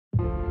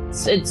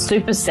it's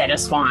super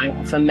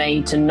satisfying for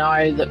me to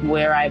know that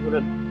we're able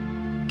to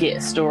get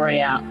a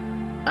story out,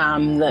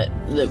 that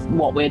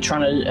what we're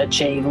trying to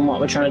achieve and what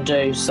we're trying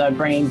to do. So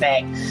bringing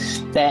back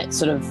that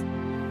sort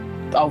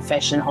of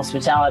old-fashioned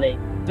hospitality,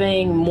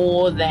 being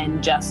more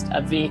than just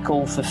a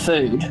vehicle for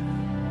food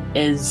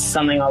is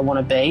something I want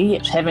to be.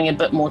 Having a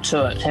bit more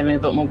to it, having a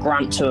bit more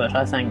grunt to it,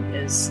 I think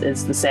is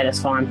the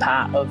satisfying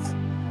part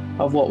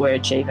of what we're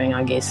achieving,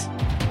 I guess.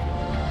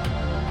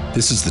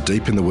 This is the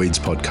Deep in the Weeds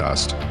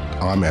podcast.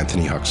 I'm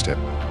Anthony Huckstep.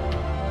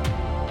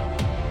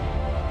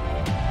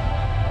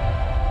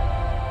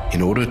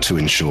 In order to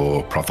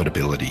ensure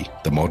profitability,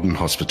 the modern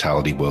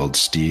hospitality world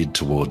steered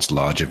towards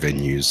larger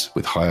venues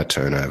with higher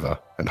turnover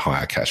and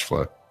higher cash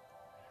flow.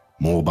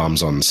 More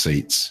bums on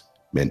seats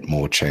meant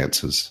more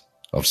chances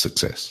of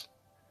success.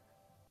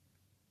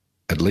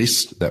 At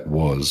least that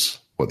was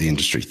what the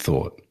industry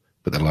thought,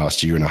 but the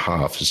last year and a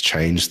half has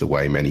changed the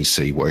way many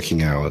see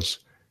working hours,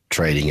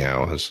 trading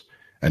hours,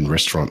 and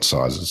restaurant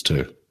sizes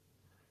too.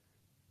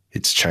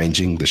 It's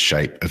changing the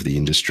shape of the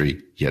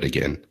industry yet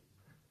again.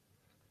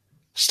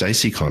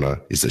 Stacey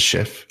Connor is the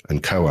chef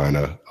and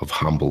co-owner of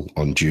Humble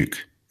on Duke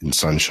in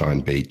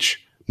Sunshine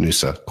Beach,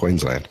 Noosa,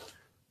 Queensland.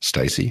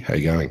 Stacey, how are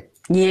you going?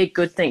 Yeah,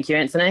 good, thank you,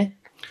 Anthony.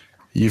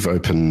 You've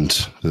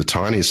opened the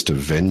tiniest of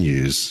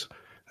venues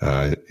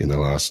in the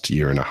last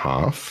year and a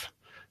half.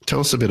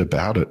 Tell us a bit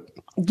about it.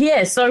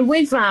 Yeah, so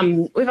we've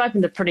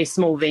opened a pretty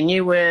small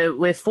venue.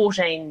 We're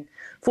 14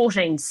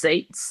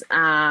 seats,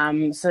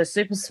 so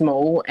super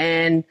small,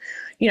 and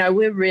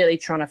we're really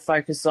trying to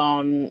focus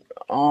on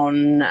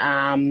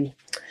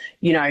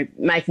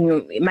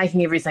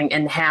making everything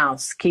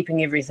in-house,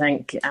 keeping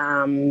everything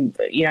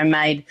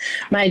made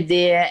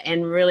there,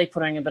 and really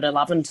putting a bit of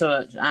love into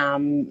it.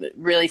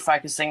 Really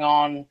focusing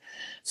on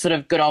sort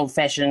of good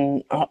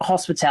old-fashioned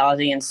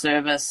hospitality and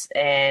service,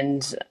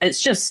 and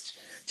it's just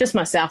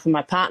myself and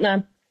my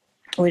partner.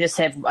 We just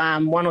have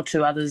one or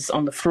two others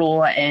on the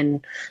floor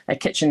and a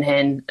kitchen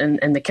hand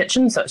in the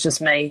kitchen. So it's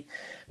just me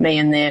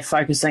in there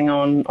focusing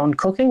on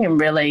cooking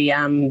and really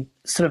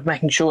sort of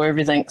making sure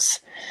everything's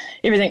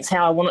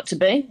how I want it to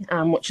be,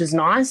 which is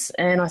nice.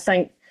 And I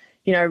think,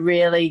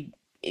 really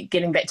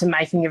getting back to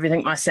making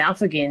everything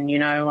myself again.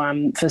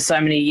 For so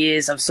many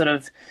years I've sort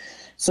of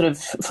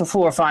for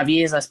 4 or 5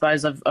 years, I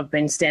suppose, I've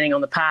been standing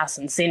on the pass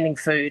and sending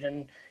food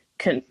and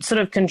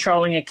sort of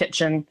controlling a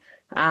kitchen.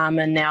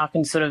 And now I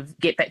can sort of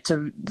get back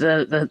to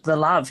the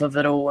love of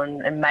it all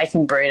and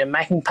making bread and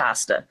making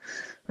pasta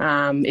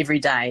every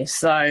day.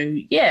 So,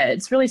 yeah,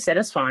 it's really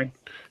satisfying.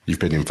 You've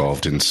been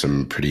involved in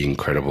some pretty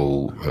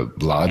incredible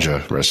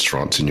larger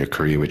restaurants in your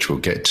career, which we'll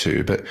get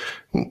to. But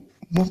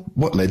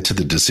what led to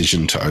the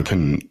decision to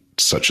open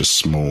such a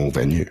small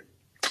venue?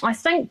 I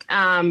think,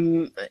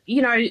 I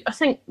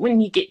think when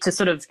you get to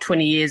sort of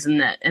 20 years in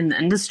the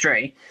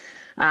industry,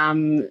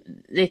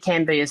 there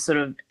can be a sort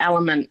of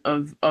element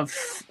of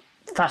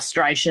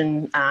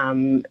frustration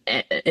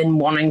in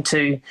wanting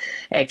to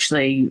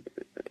actually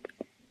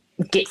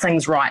get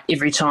things right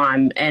every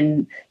time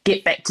and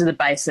get back to the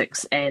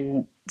basics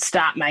and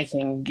start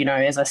making,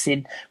 as I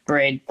said,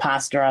 bread,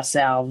 pasta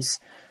ourselves,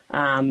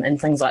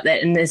 and things like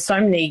that. And there's so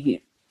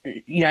many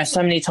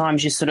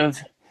times you're sort of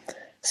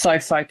so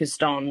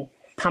focused on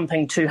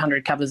pumping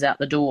 200 covers out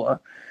the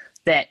door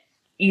that,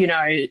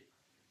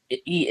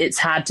 it's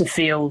hard to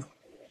feel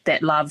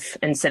that love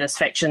and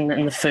satisfaction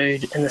in the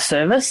food and the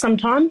service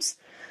sometimes.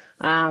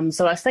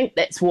 So I think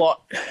that's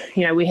what,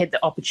 we had the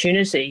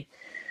opportunity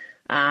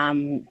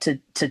to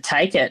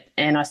take it.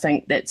 And I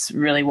think that's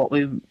really what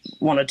we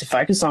wanted to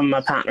focus on,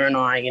 my partner and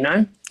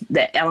I,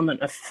 that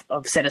element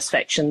of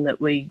satisfaction that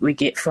we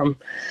get from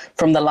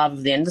the love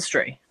of the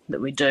industry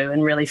that we do,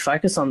 and really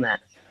focus on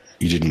that.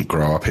 You didn't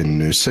grow up in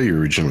Noosa. You're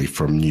originally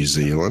from New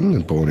Zealand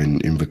and born in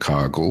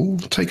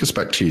Invercargill. Take us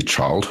back to your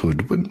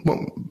childhood.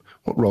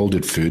 What role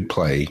did food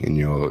play in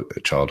your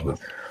childhood?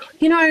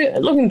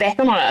 Looking back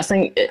on it, I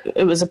think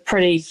it was a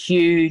pretty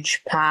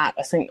huge part.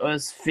 I think I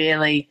was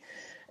fairly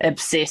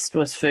obsessed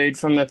with food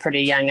from a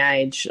pretty young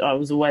age. I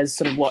was always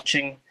sort of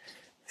watching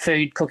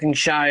food cooking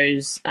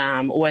shows,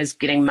 always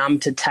getting mum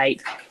to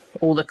tape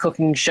all the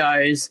cooking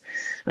shows.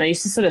 And I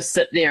used to sort of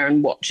sit there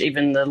and watch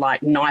even the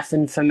knife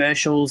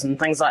infomercials and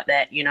things like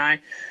that,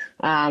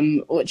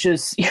 which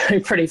is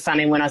pretty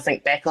funny when I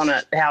think back on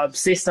it, how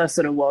obsessed I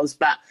sort of was.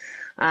 But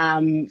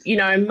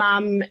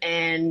mum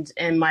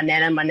and my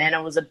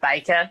nana was a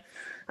baker.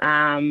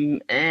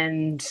 And,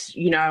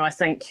 I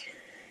think,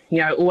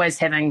 always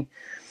having,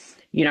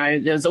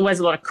 there was always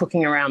a lot of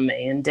cooking around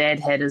me, and Dad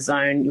had his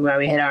own,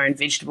 we had our own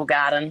vegetable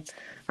garden,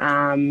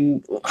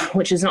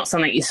 which is not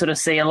something you sort of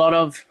see a lot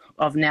of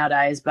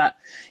nowadays, but,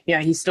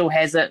 he still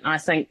has it. And I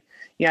think,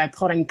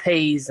 potting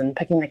peas and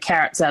picking the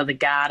carrots out of the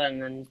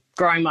garden and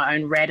growing my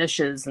own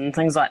radishes and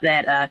things like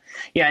that,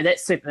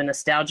 that's super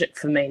nostalgic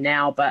for me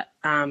now. But,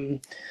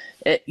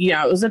 it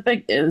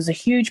was a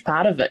huge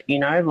part of it,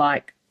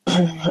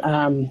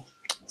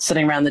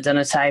 sitting around the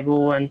dinner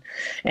table and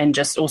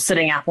or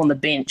sitting up on the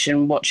bench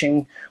and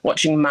watching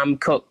mum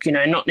cook,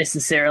 not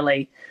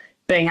necessarily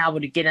being able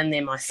to get in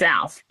there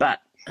myself,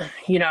 but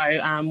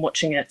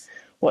watching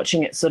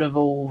it sort of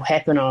all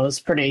happen, I was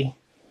pretty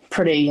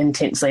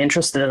intensely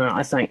interested in it,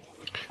 I think.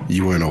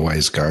 You weren't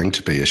always going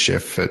to be a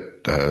chef.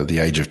 At the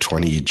age of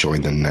 20, you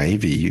joined the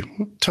Navy.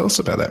 Tell us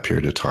about that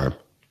period of time.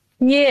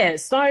 Yeah,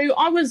 so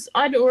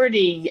I'd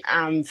already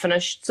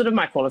finished sort of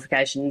my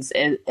qualifications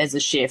as a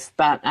chef,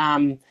 but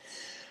I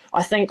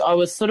think I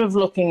was sort of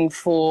looking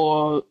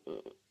for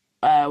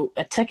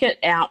a ticket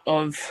out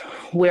of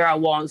where I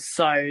was,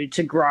 so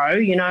to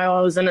grow.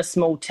 I was in a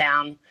small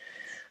town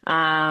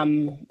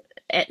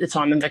at the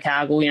time in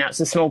Invercargill. It's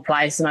a small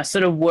place, and I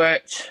sort of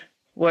worked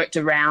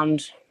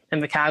around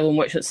Invercargill and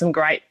worked at some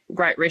great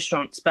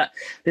restaurants. But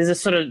there's a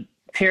sort of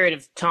period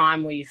of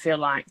time where you feel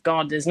like,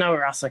 God, there's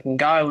nowhere else I can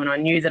go, and I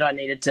knew that I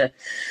needed to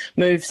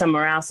move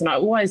somewhere else, and I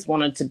always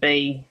wanted to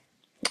be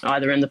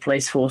either in the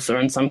police force or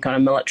in some kind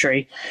of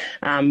military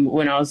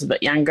when I was a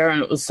bit younger,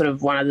 and it was sort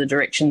of one of the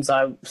directions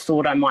I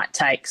thought I might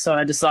take. So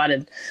I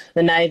decided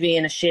the Navy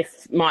and a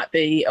chef might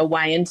be a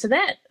way into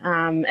that,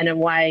 and a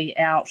way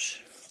out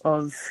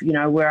of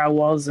where I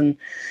was, and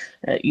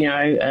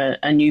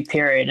a new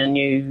period, a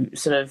new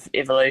sort of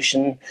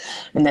evolution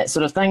and that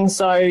sort of thing.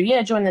 So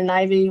yeah, joined the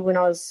Navy when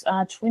I was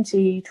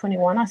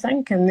 21, I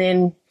think, and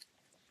then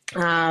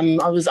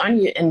I was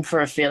only in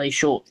for a fairly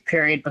short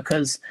period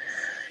because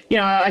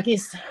I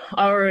guess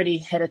I already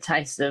had a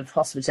taste of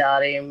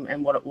hospitality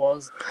and what it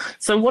was.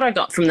 So what I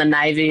got from the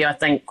Navy, I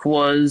think,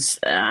 was,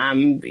 I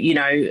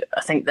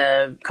think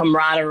the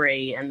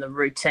camaraderie and the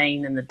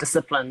routine and the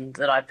discipline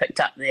that I picked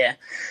up there.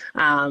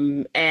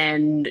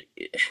 And,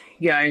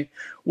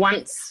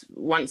 once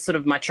sort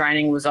of my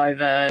training was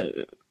over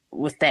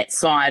with that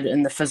side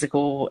and the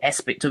physical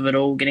aspect of it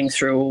all, getting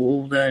through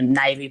all the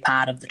Navy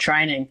part of the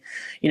training,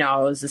 I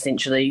was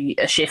essentially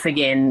a chef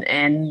again.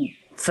 And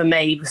for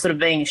me, sort of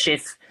being a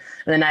chef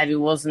in the Navy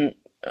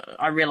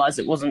I realised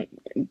it wasn't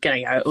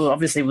going to go,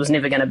 obviously was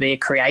never going to be a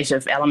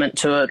creative element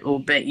to it,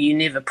 but you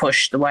never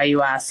push the way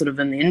you are sort of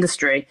in the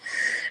industry.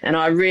 And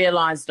I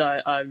realised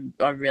I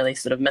really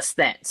sort of missed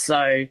that.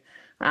 So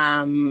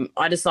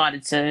I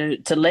decided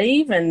to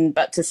leave,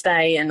 but to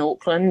stay in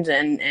Auckland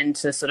and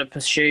to sort of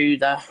pursue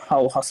the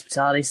whole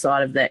hospitality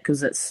side of that,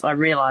 because I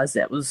realised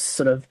that was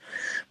sort of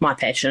my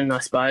passion, I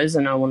suppose,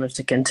 and I wanted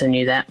to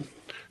continue that.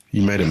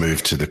 You made a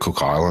move to the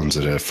Cook Islands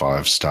at a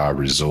 5-star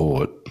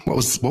resort. What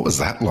was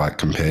that like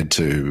compared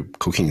to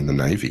cooking in the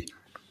Navy?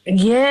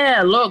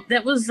 Yeah, look,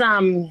 that was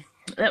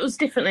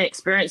definitely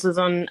experiences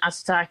on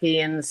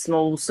Aitutaki and the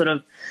small sort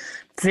of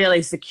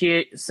fairly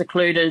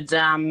secluded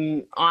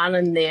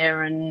island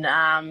there, and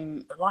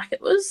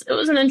it was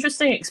an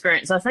interesting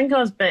experience. I think I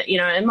was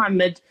in my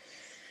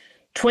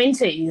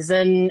mid-20s,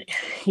 and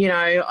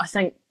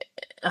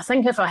I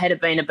think if I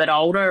had been a bit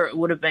older, it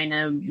would have been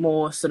a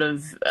more sort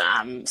of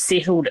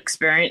settled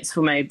experience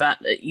for me. But,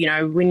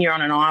 when you're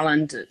on an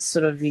island, it's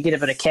sort of, you get a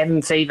bit of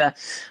cabin fever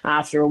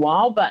after a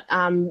while. But,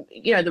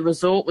 the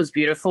resort was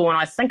beautiful. And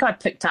I think I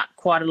picked up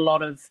quite a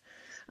lot of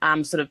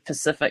sort of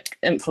Pacific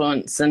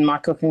influence in my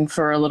cooking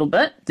for a little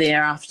bit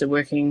there after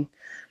working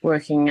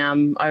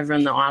over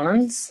in the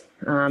islands.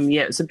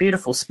 It was a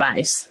beautiful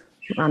space.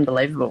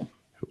 Unbelievable.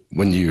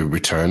 When you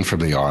returned from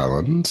the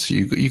islands,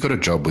 you got a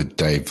job with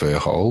Dave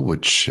Verhole,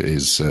 which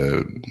is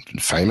a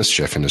famous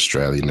chef in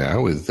Australia now,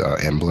 with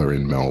Embler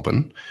in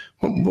Melbourne.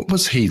 What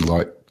was he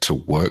like to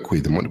work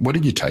with, and what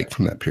did you take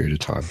from that period of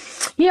time?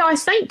 Yeah, I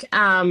think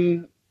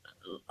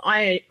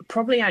I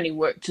probably only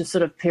worked a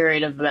sort of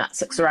period of about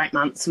 6 or 8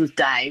 months with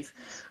Dave,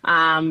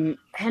 and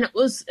it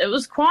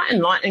was quite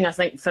enlightening, I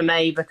think, for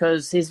me,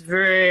 because he's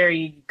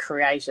very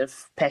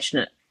creative,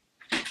 passionate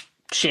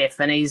chef,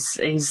 and he's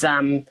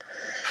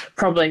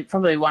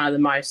probably one of the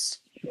most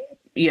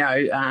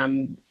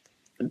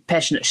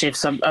passionate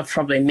chefs I've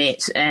probably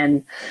met.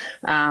 And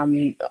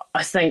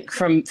I think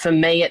for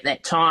me at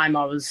that time,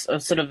 I was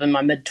sort of in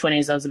my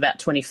mid-20s. I was about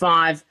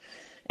 25,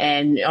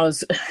 and I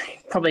was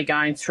probably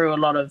going through a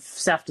lot of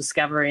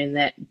self-discovery in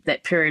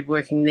that period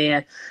working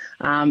there,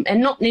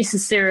 and not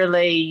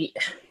necessarily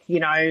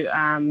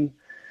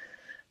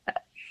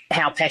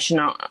how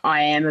passionate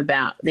I am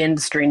about the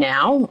industry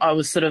now. I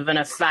was sort of in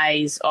a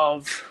phase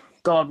of,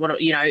 God,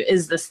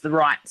 is this the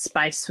right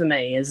space for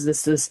me? Is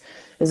this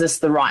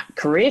the right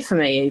career for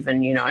me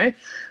even,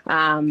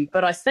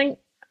 But I think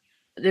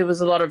there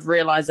was a lot of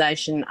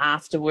realisation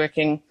after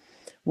working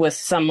with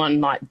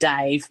someone like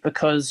Dave,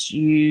 because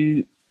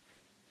you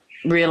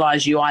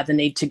realise you either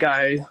need to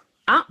go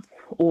up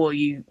or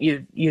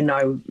you're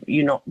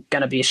not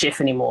going to be a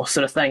chef anymore,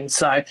 sort of thing.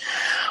 So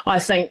I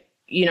think,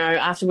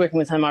 after working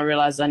with him, I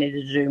realised I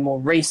needed to do more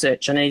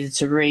research. I needed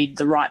to read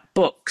the right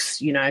books,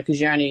 because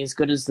you're only as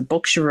good as the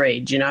books you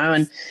read,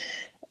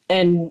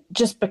 and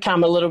just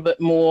become a little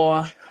bit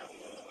more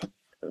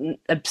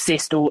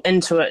obsessed or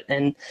into it,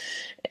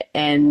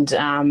 and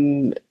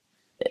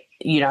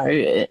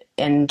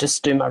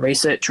just do my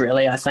research,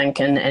 really, I think,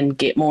 and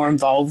get more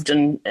involved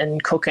in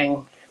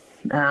cooking.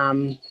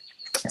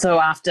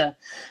 So after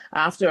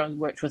I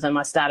worked with him,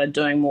 I started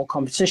doing more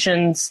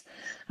competitions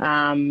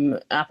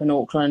up in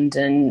Auckland,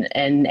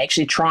 and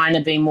actually trying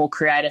to be more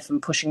creative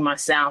and pushing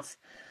myself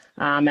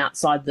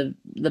outside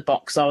the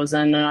box I was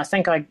in, and I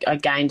think I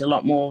gained a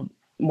lot more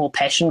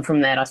passion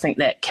from that. I think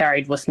that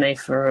carried with me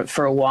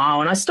for a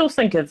while, and I still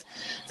think of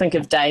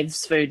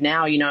Dave's Food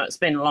now. You know, it's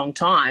been a long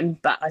time,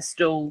 but I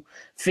still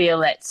feel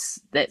that's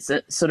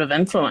a sort of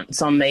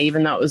influence on me,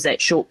 even though it was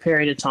that short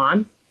period of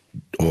time.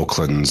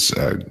 Auckland's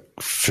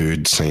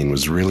food scene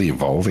was really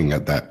evolving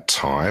at that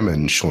time,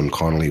 and Sean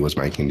Connolly was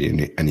making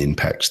an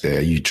impact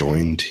there. You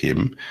joined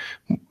him.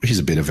 He's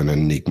a bit of an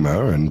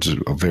enigma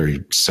and a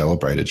very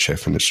celebrated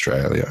chef in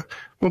Australia.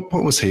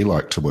 What was he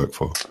like to work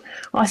for?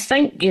 I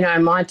think, you know,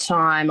 my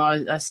time,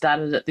 I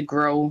started at the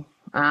Grill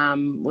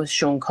with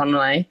Sean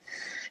Connolly,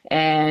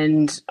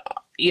 and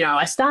you know,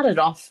 I started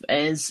off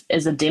as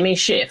a demi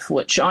chef,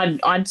 which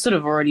I'd sort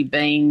of already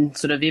been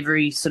sort of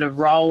every sort of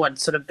role. I'd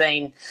sort of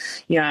been,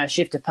 you know,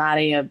 chef de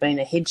partie. I'd been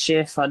a head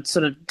chef. I'd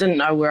sort of didn't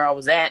know where I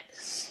was at,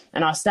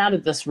 and I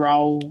started this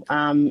role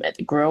at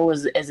the Grill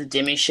as a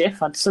demi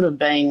chef. I'd sort of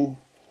been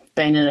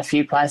in a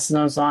few places, and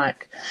I was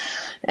like,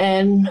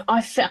 and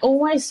I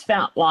always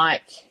felt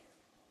like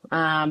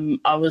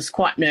I was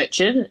quite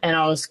nurtured, and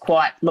I was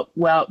quite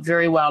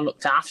very well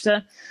looked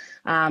after.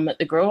 At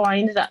the Grill, I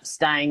ended up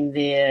staying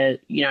there,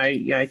 you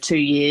know, 2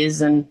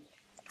 years, and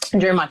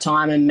during my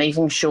time and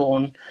meeting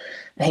Sean,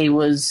 he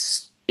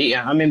was, you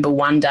know, I remember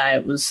one day,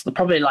 it was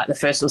probably like the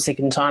first or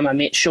second time I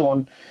met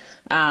Sean,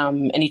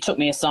 and he took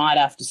me aside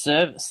after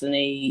service, and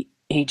we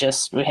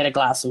had a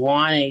glass of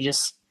wine, and he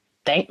just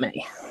thanked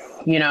me,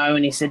 you know,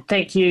 and he said,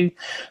 "Thank you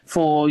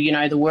for, you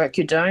know, the work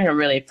you're doing. I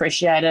really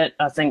appreciate it.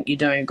 I think you're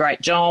doing a great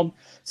job,"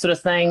 sort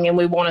of thing, and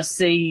we want to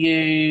see you,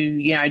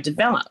 you know,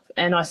 develop.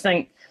 And I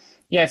think,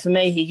 you know, for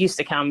me, he used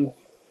to come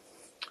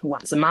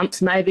once a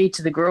month maybe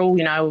to the Grill,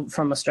 you know,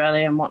 from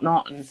Australia and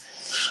whatnot.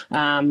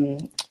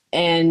 And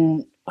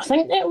I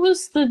think that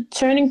was the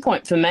turning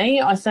point for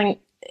me. I think,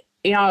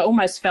 you know, I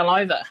almost fell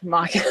over.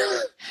 Like,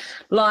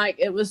 like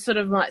it was sort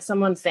of like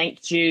someone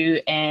thanked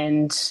you,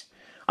 and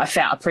I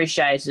felt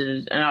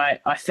appreciated, and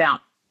I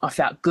felt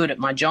good at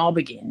my job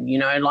again, you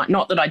know, like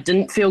not that I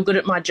didn't feel good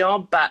at my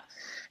job, but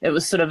it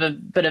was sort of a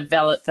bit of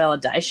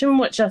validation,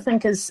 which I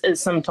think is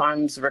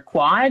sometimes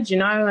required, you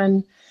know,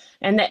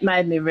 and that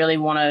made me really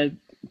want to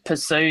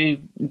pursue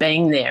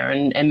being there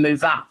and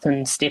move up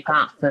and step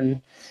up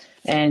and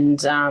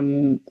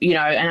you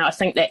know, and I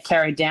think that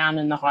carried down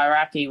in the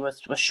hierarchy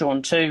with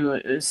Sean too.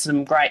 It was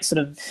some great sort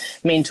of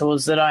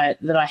mentors that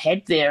I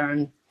had there,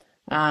 and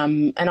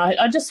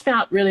I just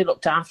felt really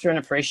looked after and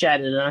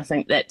appreciated, and I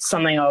think that's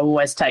something I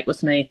always take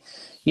with me,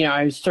 you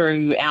know,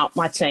 throughout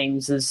my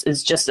teams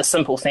is just a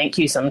simple thank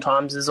you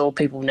sometimes is all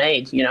people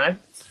need, you know.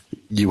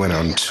 You went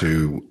on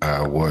to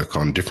work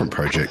on different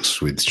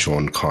projects with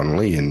Sean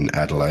Connolly in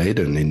Adelaide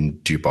and in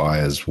Dubai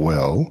as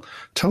well.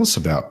 Tell us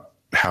about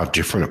how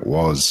different it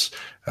was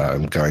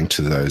going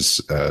to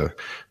those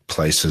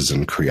places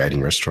and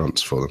creating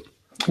restaurants for them.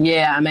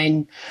 Yeah, I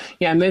mean,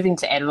 you know, moving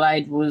to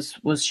Adelaide was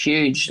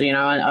huge. You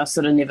know, I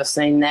sort of never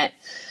seen that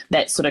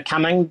sort of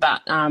coming,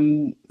 but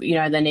you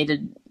know, they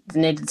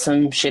needed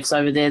some chefs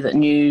over there that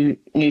knew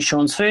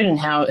Sean's food and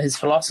how his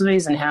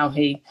philosophies and how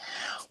he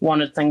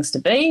wanted things to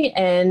be.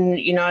 And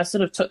you know, I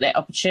sort of took that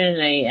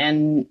opportunity,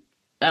 and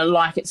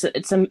like it's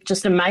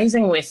just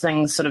amazing where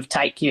things sort of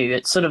take you.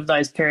 It's sort of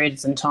those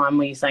periods in time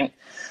where you think,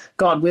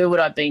 God, where would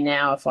I be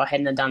now if I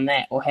hadn't have done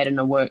that or hadn't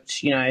have worked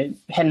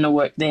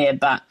there?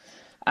 But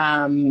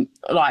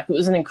like it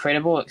was an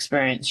incredible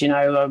experience, you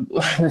know.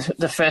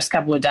 The first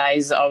couple of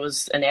days I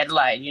was in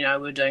Adelaide, you know,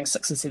 we were doing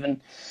 600 or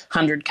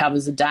 700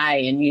 covers a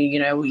day, and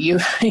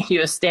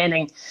you're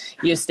standing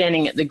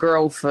at the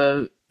Grill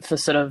for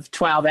sort of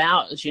 12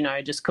 hours, you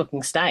know, just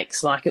cooking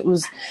steaks. Like it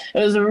was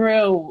a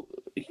real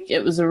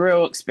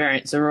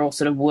experience, a real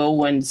sort of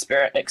whirlwind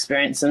spirit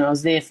experience. And I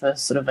was there for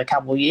sort of a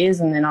couple of years,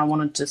 and then I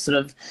wanted to sort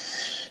of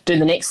do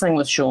the next thing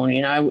with Sean,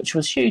 you know, which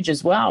was huge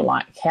as well.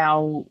 Like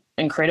how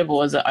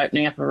incredible is it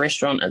opening up a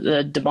restaurant at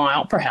the Dubai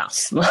Opera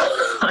House?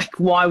 Like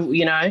why,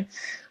 you know,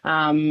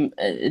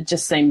 it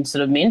just seemed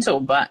sort of mental,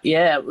 but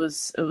yeah, it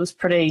was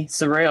pretty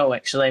surreal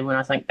actually when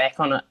I think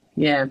back on it.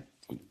 Yeah.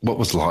 What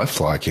was life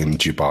like in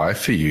Dubai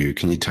for you?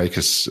 Can you take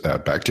us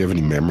back? Do you have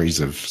any memories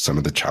of some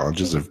of the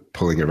challenges of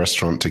pulling a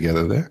restaurant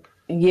together there?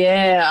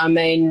 Yeah, I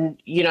mean,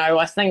 you know,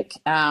 I think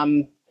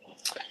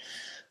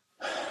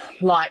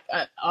like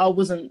I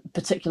wasn't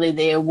particularly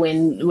there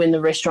when the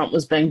restaurant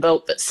was being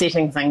built, but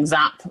setting things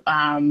up,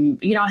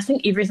 you know, I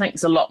think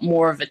everything's a lot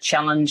more of a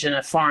challenge in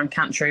a foreign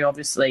country,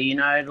 obviously, you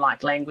know,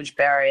 like language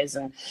barriers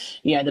and,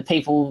 you know, the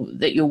people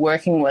that you're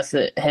working with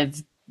that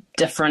have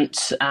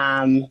different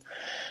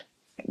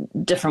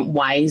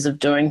ways of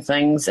doing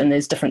things, and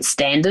there's different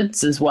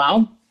standards as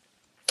well.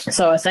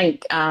 So I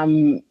think,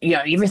 you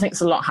know,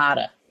 everything's a lot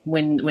harder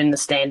when the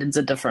standards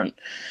are different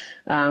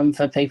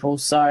for people.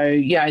 So,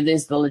 you know,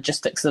 there's the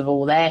logistics of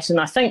all that. And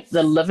I think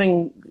the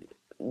living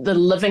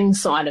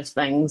side of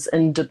things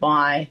in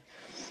Dubai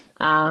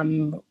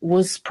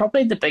was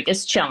probably the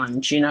biggest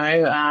challenge.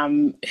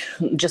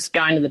 Just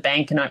going to the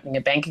bank and opening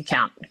a bank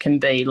account can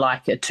be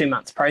like a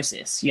 2-month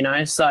process,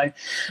 so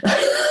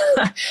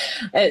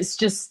it's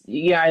just,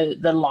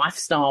 the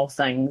lifestyle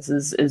things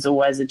is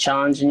always a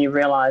challenge, and you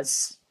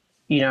realise,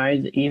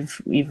 that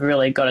you've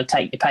really got to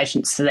take your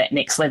patients to that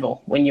next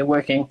level when you're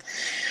working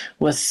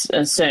with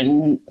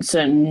certain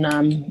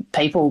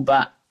people.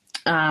 But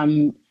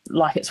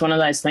it's one of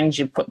those things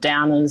you put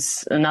down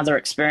as another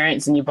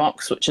experience in your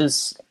box, which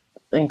is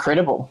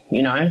incredible.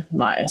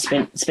 I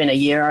spent a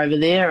year over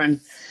there, and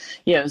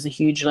it was a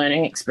huge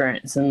learning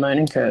experience and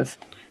learning curve.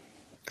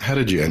 How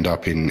did you end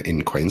up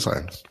in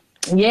Queensland?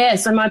 Yeah,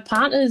 so my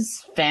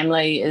partner's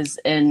family lived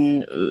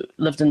in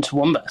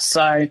Toowoomba.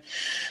 So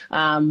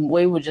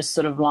we were just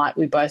sort of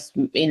we both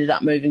ended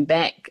up moving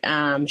back.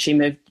 She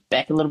moved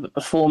back a little bit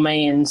before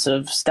me and sort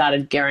of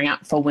started gearing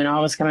up for when I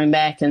was coming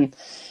back. And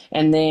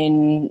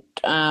then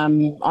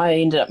I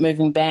ended up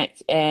moving back,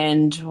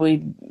 and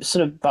we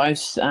sort of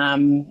both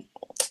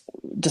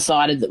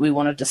decided that we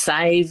wanted to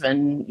save,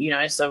 and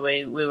so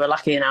we were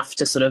lucky enough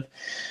to sort of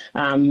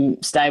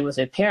stay with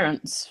her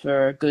parents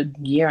for a good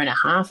year and a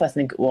half, I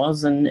think it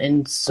was,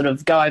 and sort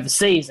of go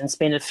overseas and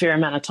spend a fair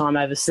amount of time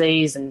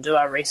overseas and do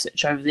our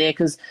research over there,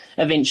 because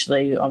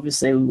eventually,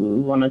 obviously,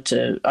 we wanted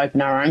to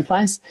open our own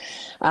place.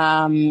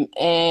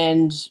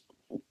 And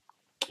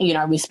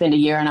we spent a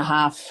year and a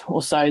half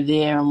or so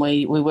there, and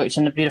we worked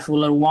in a beautiful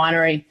little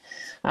winery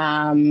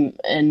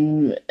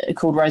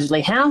called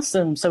Rosalie House,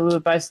 and so we were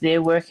both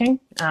there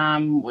working,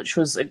 which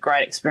was a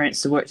great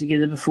experience to work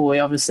together before we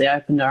obviously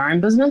opened our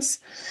own business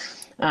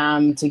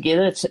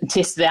together,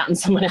 test it out in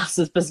someone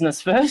else's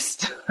business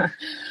first.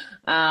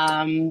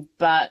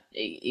 But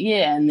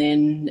yeah, and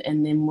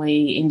then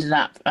we ended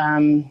up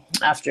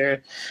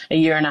after a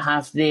year and a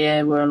half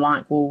there, we were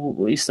like, well,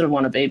 we sort of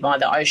want to be by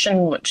the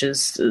ocean, which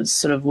is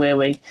sort of where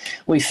we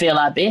feel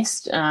our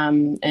best,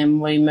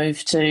 and we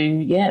moved to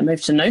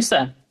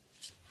Noosa,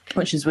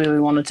 which is where we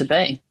wanted to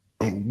be.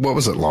 What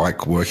was it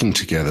like working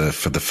together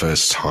for the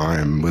first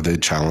time? Were there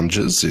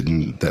challenges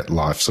in that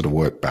life sort of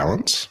work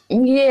balance?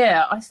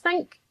 Yeah, I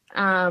think,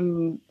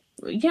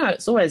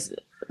 it's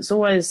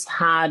always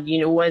hard.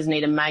 You always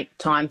need to make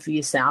time for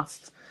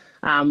yourself,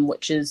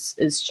 which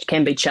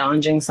can be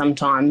challenging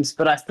sometimes.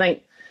 But I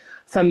think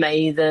for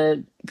me,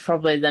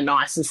 probably the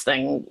nicest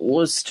thing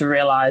was to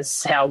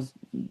realise how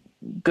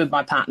good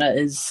my partner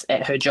is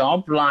at her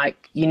job.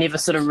 Like, you never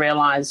sort of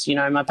realise,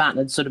 my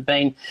partner had sort of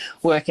been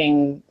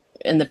working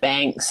in the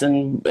banks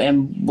and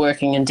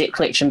working in debt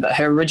collection, but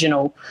her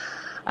original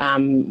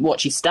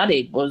what she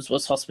studied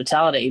was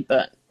hospitality.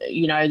 But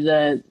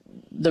the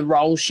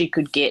roles she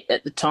could get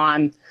at the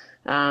time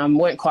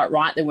weren't quite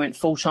right. They weren't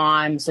full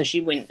time, so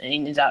she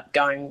ended up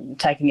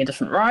taking a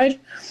different road,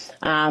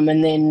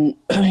 and then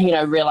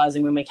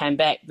realising when we came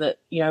back that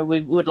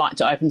we would like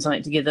to open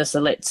something together.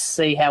 So let's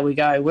see how we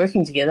go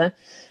working together,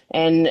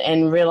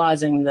 and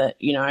realising that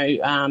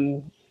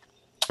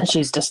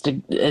she's just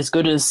as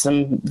good as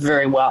some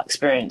very well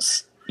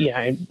experienced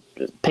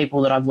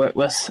people that I've worked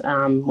with,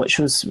 which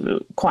was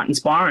quite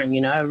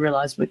inspiring. I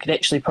realised we could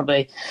actually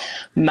probably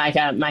make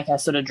our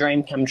sort of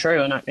dream come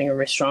true and opening a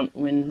restaurant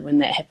when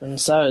that happened.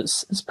 So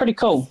it's pretty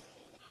cool.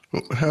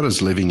 How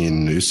does living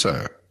in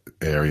Noosa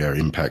area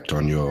impact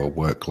on your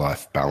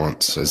work-life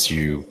balance as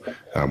you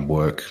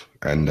work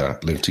and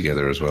live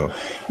together as well?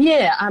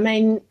 Yeah, I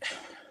mean,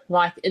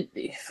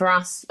 for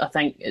us, I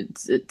think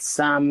it's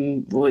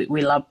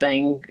we love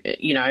being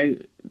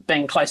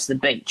being close to the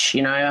beach.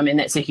 I mean,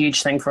 that's a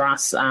huge thing for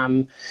us.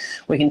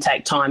 We can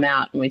take time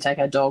out and we take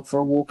our dog for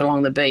a walk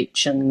along the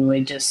beach, and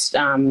we just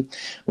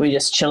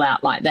chill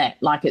out like that.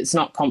 Like, it's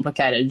not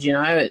complicated.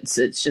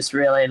 It's just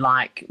really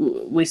like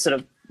we sort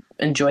of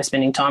enjoy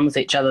spending time with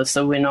each other,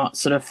 so we're not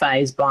sort of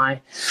fazed by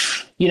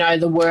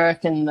the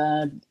work and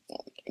the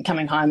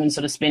coming home and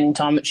sort of spending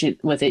time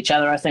with each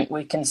other. I think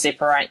we can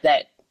separate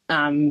that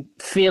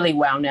fairly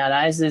well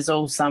nowadays. There's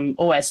always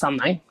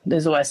something.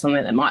 There's always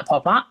something that might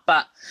pop up,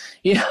 but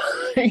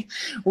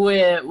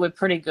we're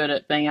pretty good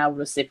at being able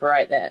to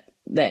separate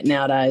that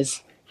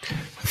nowadays.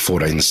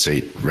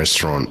 14-seat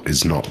restaurant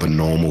is not the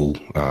normal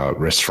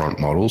restaurant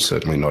model,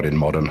 certainly not in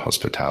modern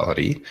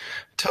hospitality.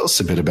 Tell us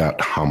a bit about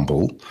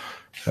Humble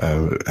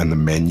and the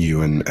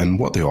menu and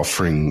what the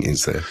offering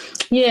is there.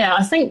 Yeah,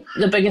 I think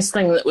the biggest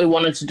thing that we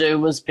wanted to do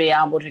was be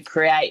able to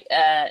create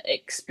an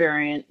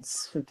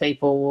experience for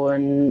people,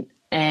 and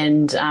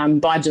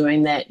by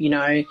doing that,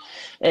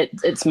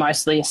 it's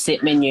mostly a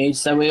set menu.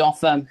 So we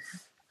offer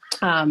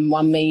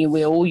one menu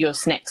where all your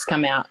snacks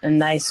come out, and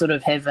they sort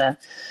of have a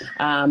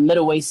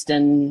Middle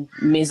Eastern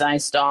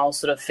meze style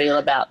sort of feel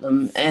about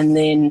them. And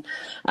then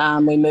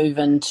we move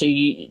into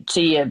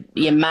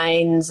your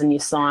mains and your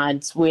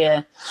sides,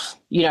 where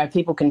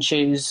people can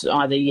choose.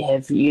 Either you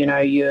have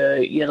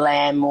your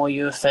lamb or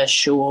your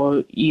fish,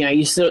 or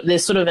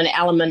there's sort of an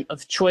element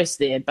of choice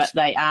there, but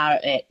they are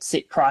at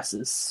set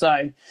prices.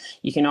 So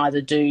you can either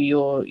do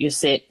your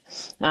set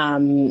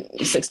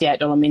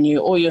 $68 menu,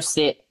 or your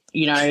set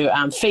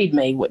Feed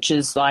Me, which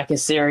is like a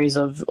series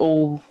of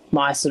all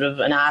my sort of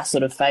and our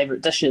sort of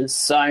favourite dishes.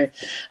 So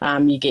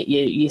you get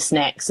your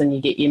snacks and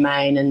you get your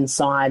main and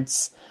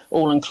sides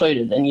all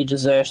included, and your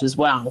dessert as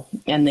well.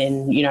 And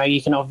then,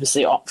 you can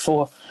obviously opt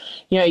for,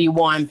 your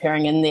wine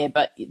pairing in there.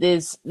 But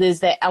there's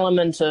that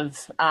element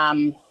of,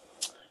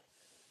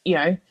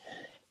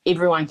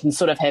 everyone can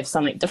sort of have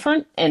something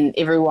different, and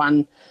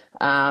everyone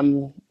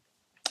can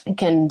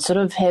sort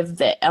of have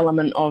that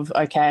element of,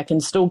 okay, I can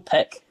still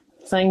pick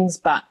things,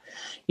 but,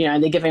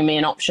 they're giving me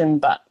an option,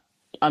 but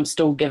I'm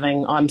still,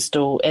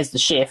 as the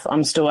chef,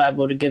 I'm still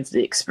able to give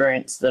the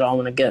experience that I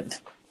want to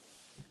give,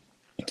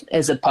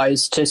 as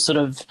opposed to sort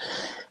of,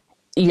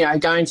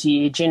 going to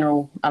your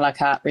general a la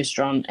carte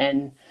restaurant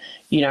and,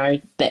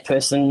 that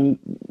person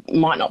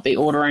might not be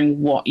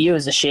ordering what you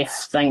as a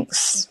chef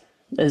thinks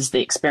is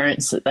the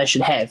experience that they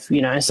should have,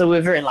 So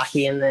we're very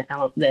lucky in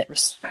that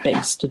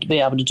respect to be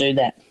able to do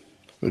that.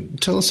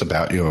 Tell us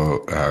about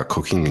your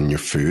cooking and your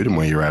food and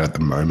where you're at the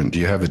moment. Do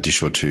you have a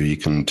dish or two you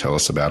can tell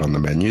us about on the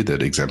menu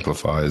that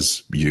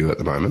exemplifies you at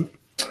the moment?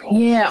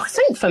 Yeah, I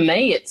think for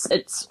me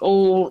it's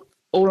all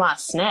our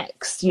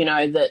snacks,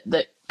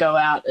 that go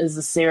out as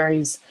a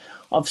series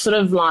of sort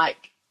of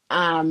like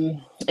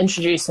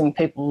introducing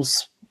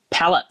people's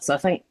palates. I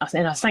think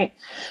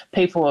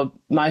people are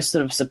most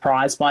sort of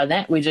surprised by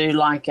that. We do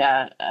like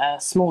a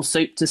small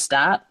soup to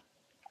start.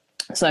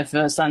 So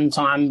for some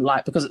time,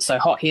 because it's so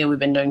hot here, we've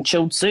been doing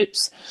chilled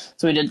soups.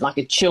 So we did like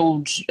a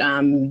chilled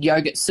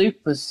yogurt soup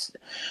with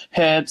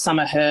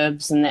summer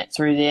herbs and that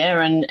through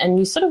there. And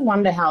you sort of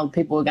wonder how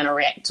people are going to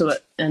react to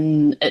it.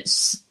 And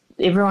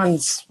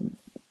everyone's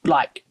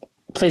like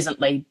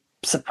pleasantly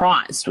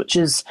surprised, which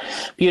is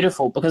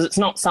beautiful because it's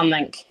not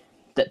something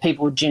that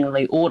people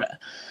generally order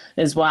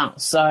as well.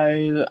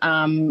 So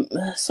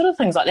sort of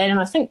things like that. And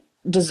I think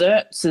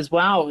desserts as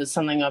well is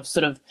something I've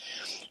sort of,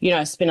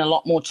 spent a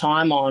lot more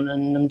time on,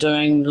 and I'm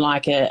doing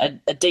like a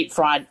deep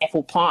fried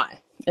apple pie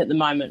at the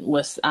moment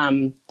with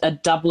a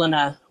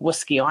Dubliner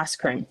whiskey ice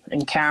cream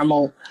and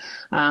caramel.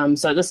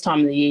 So this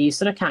time of the year, you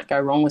sort of can't go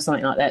wrong with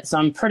something like that. So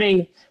I'm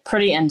pretty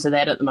into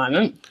that at the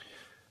moment.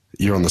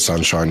 You're on the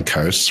Sunshine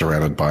Coast,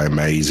 surrounded by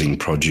amazing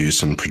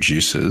produce and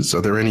producers. Are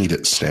there any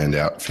that stand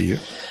out for you?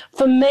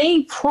 For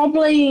me,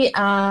 probably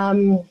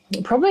our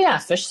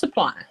fish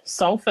supplier,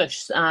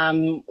 Soulfish,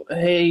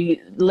 who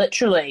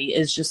literally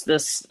is just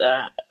this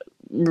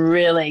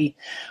really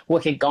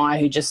wicked guy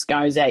who just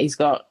goes out. He's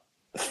got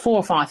 4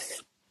 or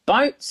 5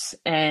 boats,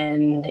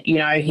 and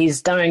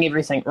he's doing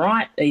everything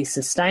right. He's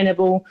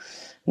sustainable,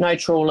 no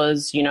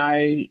trawlers,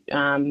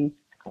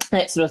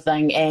 that sort of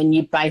thing, and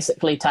you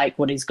basically take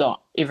what he's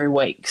got every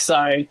week.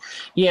 So,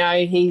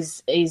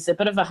 he's a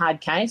bit of a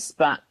hard case,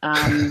 but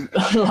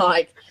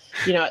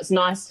it's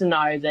nice to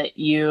know that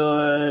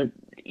you're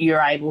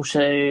able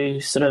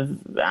to sort of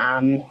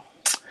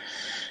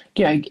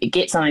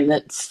get something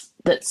that's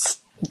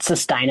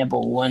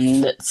sustainable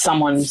and that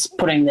someone's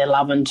putting their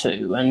love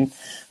into, and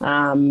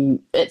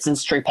it's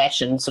his true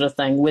passion sort of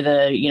thing.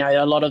 Whether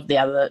a lot of the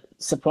other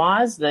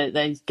suppliers,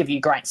 they give you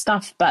great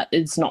stuff, but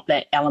it's not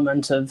that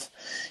element of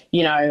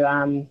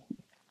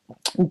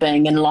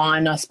being in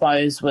line, I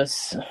suppose,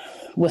 with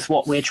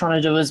what we're trying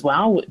to do as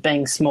well,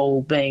 being a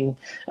small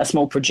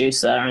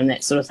producer and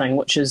that sort of thing,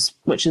 which is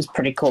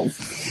pretty cool.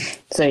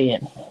 So yeah.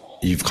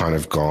 You've kind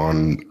of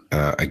gone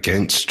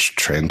against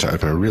trend to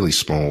open a really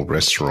small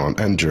restaurant,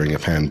 and during a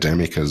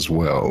pandemic as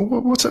well.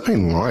 What's it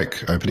been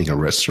like opening a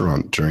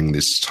restaurant during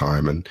this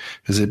time, and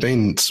has there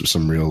been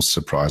some real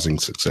surprising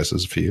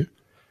successes for you?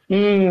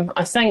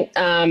 I think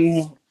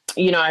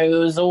it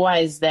was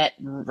always that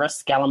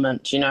risk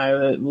element.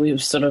 We were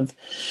sort of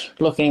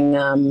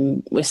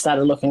looking, we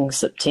started looking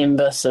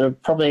September, sort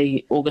of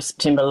probably August,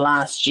 September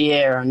last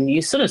year, and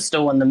you're sort of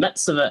still in the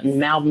midst of it, and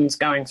Melbourne's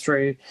going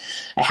through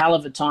a hell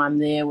of a time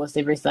there with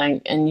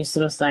everything, and you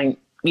sort of think,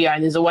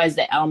 there's always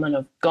that element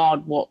of,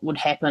 God, what would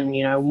happen,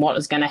 what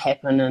is going to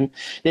happen, and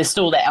there's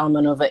still that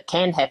element of it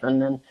can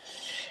happen,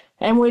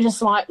 and we're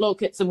just like,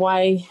 look, it is a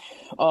way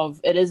of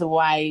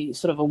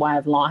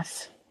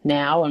life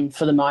now and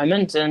for the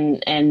moment,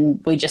 and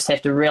we just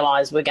have to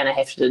realise we're going to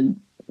have to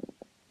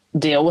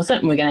deal with it,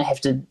 and we're going to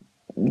have to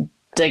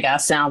dig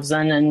ourselves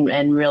in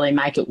and really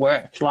make it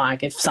work,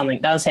 like if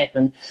something does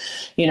happen,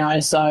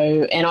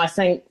 so. And I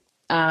think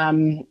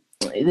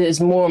there's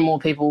more and more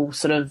people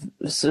sort of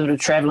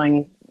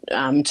travelling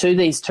to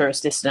these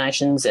tourist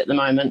destinations at the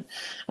moment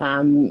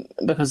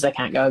because they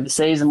can't go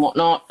overseas and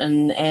whatnot,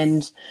 and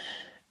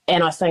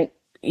I think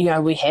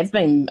we have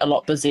been a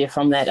lot busier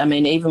from that. I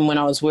mean, even when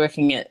I was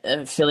working at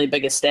a fairly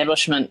big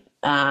establishment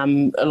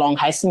along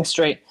Hastings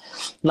Street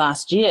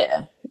last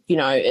year,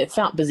 it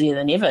felt busier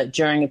than ever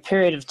during a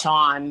period of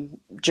time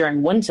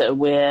during winter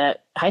where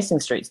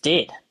Hastings Street's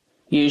dead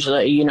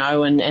usually,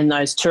 and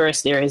those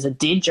tourist areas are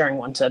dead during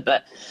winter,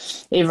 but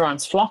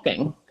everyone's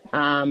flocking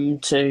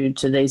to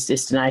these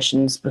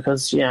destinations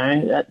because,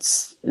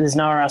 there's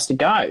nowhere else to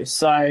go.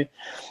 So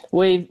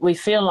we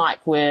feel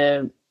like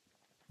we're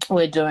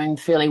doing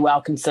fairly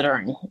well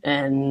considering,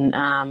 and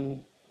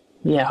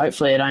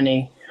hopefully it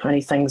only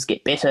things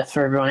get better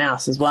for everyone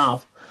else as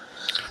well.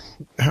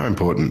 How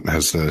important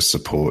has the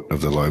support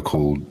of the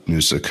local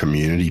Noosa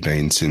community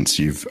been since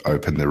you've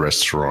opened the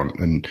restaurant?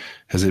 And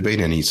has there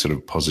been any sort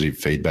of positive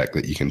feedback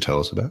that you can tell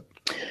us about?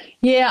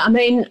 Yeah, I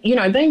mean,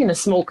 being in a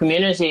small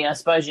community, I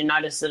suppose you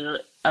notice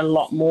it a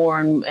lot more.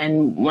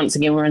 And once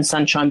again, we're in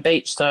Sunshine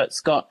Beach, so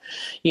it's got,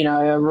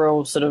 a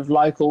real sort of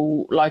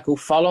local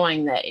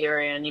following that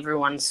area, and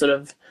everyone sort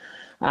of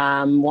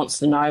wants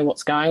to know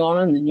what's going on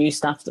and the new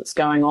stuff that's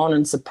going on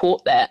and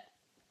support that.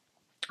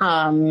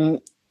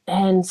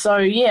 And so,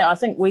 I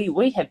think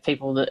we have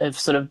people that have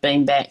sort of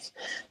been back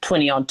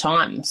 20 odd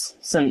times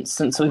since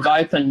we've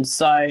opened.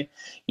 So,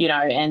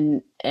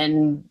 and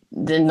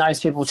then those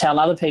people tell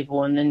other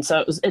people. And then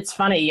so it's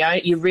funny,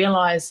 you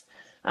realise,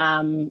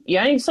 you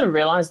only sort of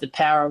realise the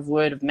power of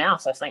word of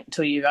mouth, I think,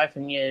 until you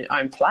open your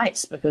own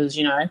place, because,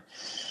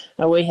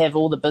 we have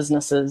all the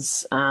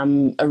businesses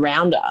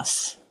around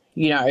us,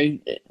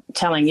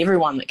 telling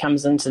everyone that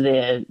comes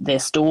into their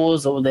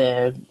stores or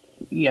their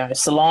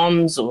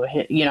salons or,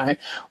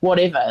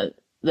 whatever,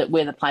 that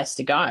we're the place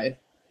to go,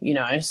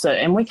 so,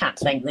 and we can't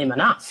thank them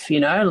enough,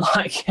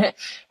 like,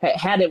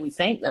 how do we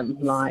thank them?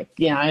 Like,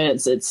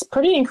 it's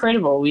pretty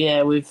incredible.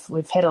 Yeah,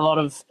 we've had a lot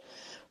of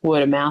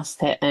word of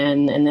mouth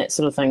and that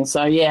sort of thing.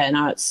 So,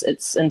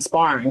 it's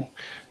inspiring.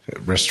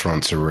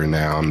 Restaurants are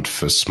renowned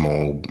for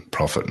small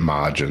profit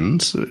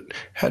margins.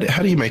 How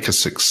do you make a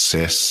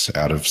success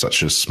out of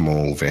such a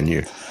small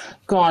venue?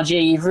 God, yeah,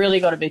 you've really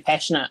got to be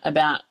passionate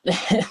about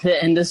the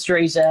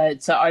industry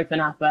to open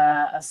up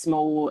a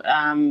small,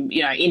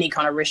 any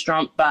kind of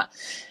restaurant, but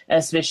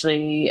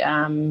especially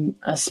a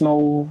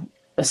small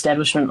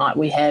establishment like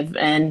we have.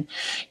 And,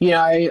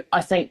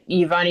 I think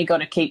you've only got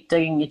to keep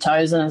digging your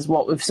toes in, is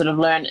what we've sort of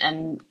learned,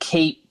 and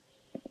keep,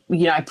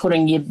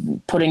 putting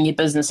your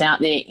business out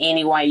there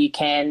any way you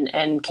can,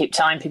 and keep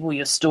telling people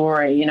your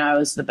story,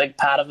 is the big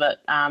part of it.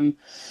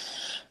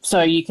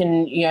 So you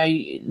can,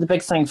 the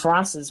big thing for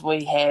us is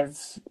we have,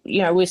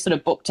 we're sort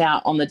of booked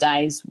out on the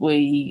days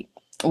we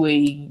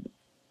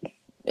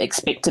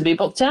expect to be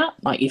booked out,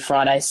 like your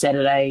Friday,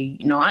 Saturday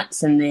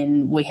nights, and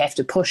then we have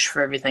to push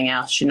for everything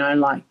else,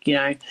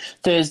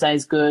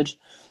 Thursday's good,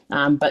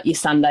 but your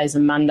Sundays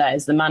and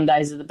Mondays. The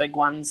Mondays are the big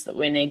ones that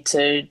we need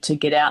to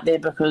get out there,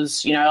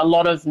 because, a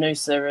lot of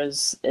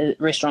Noosa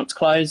restaurants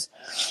close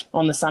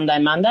on the Sunday,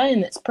 Monday,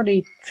 and it's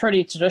pretty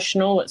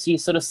traditional. You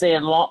sort of see a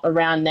lot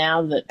around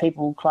now that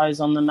people close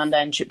on the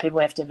Monday, and people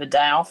have to have a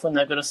day off when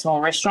they've got a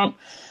small restaurant.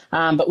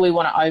 But we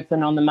want to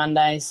open on the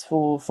Mondays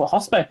for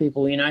hospo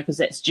people, because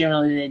that's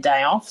generally their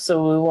day off.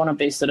 So we want to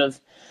be sort of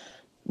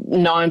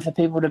known for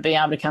people to be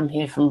able to come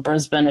here from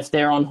Brisbane if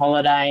they're on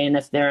holiday, and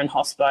if they're in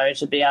hospo,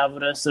 to be able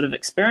to sort of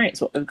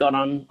experience what we've got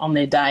on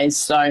their days.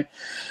 So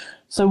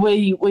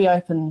we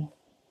open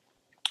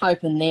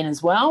then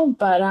as well.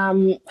 But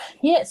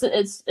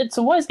it's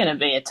always going to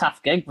be a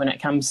tough gig when it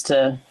comes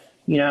to,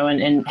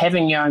 and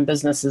having your own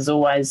business is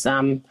always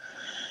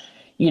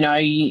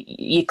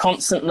you're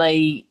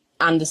constantly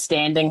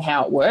understanding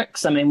how it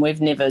works. I mean,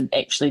 we've never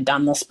actually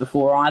done this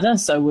before either,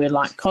 so we're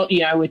like,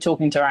 we're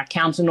talking to our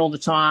accountant all the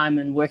time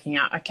and working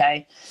out,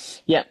 okay,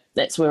 yep,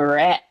 that's where we're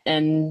at,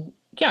 and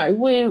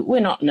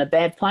we're not in a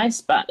bad place,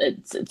 but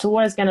it's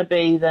always going to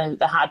be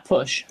the hard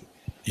push.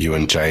 You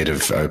and Jade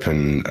have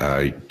opened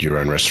your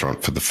own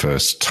restaurant for the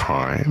first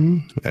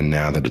time, and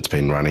now that it's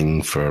been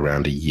running for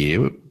around a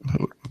year,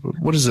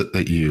 what is it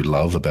that you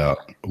love about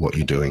what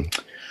you're doing?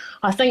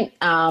 I think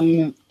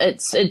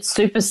it's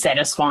super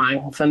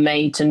satisfying for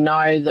me to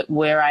know that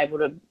we're able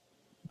to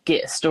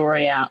get a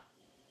story out,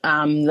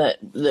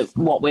 that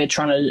what we're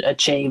trying to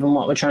achieve and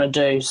what we're trying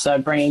to do. So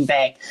bringing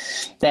back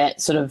that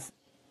sort of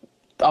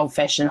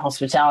old-fashioned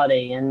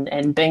hospitality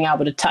and being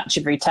able to touch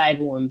every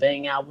table and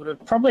being able to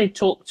probably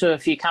talk to a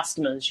few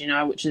customers,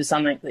 which is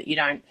something that you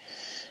don't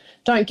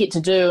get to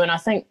do. And I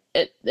think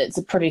it's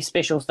a pretty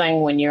special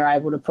thing when you're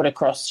able to put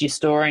across your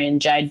story, and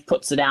Jade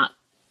puts it out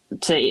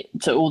to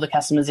all the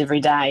customers every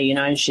day.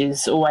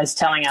 She's always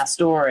telling our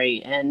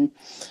story, and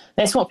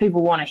that's what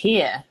people want to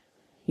hear,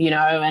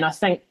 and I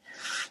think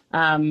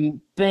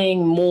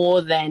being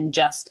more than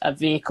just a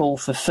vehicle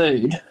for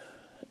food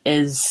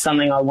is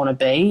something I want to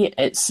be.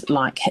 It's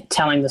like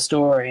telling the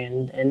story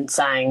and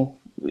saying,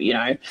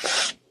 a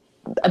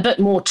bit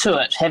more to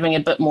it, having a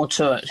bit more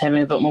to it,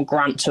 having a bit more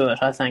grunt to it,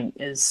 I think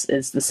is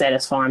the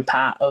satisfying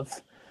part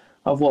of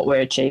what we're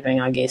achieving,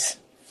 I guess.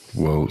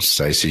 Well,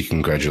 Stacey,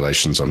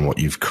 congratulations on what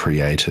you've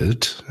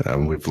created.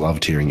 We've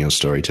loved hearing your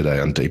story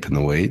today on Deep in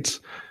the Weeds.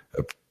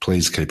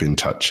 Please keep in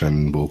touch,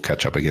 and we'll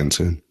catch up again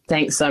soon.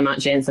 Thanks so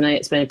much, Anthony.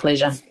 It's been a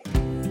pleasure.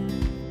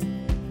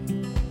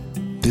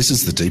 This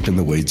is the Deep in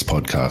the Weeds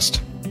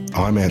podcast.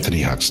 I'm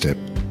Anthony Huckstep.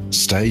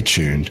 Stay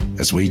tuned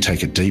as we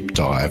take a deep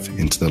dive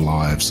into the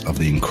lives of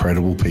the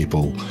incredible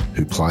people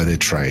who ply their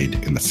trade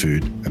in the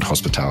food and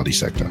hospitality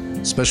sector.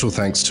 Special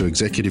thanks to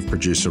executive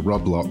producer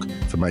Rob Locke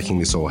for making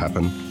this all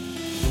happen.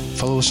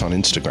 Follow us on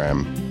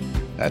Instagram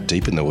at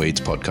Deep in the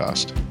Weeds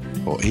Podcast,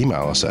 or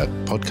email us at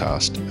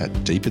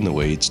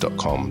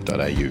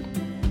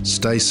podcast@deepintheweeds.com.au.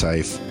 Stay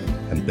safe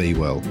and be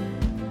well.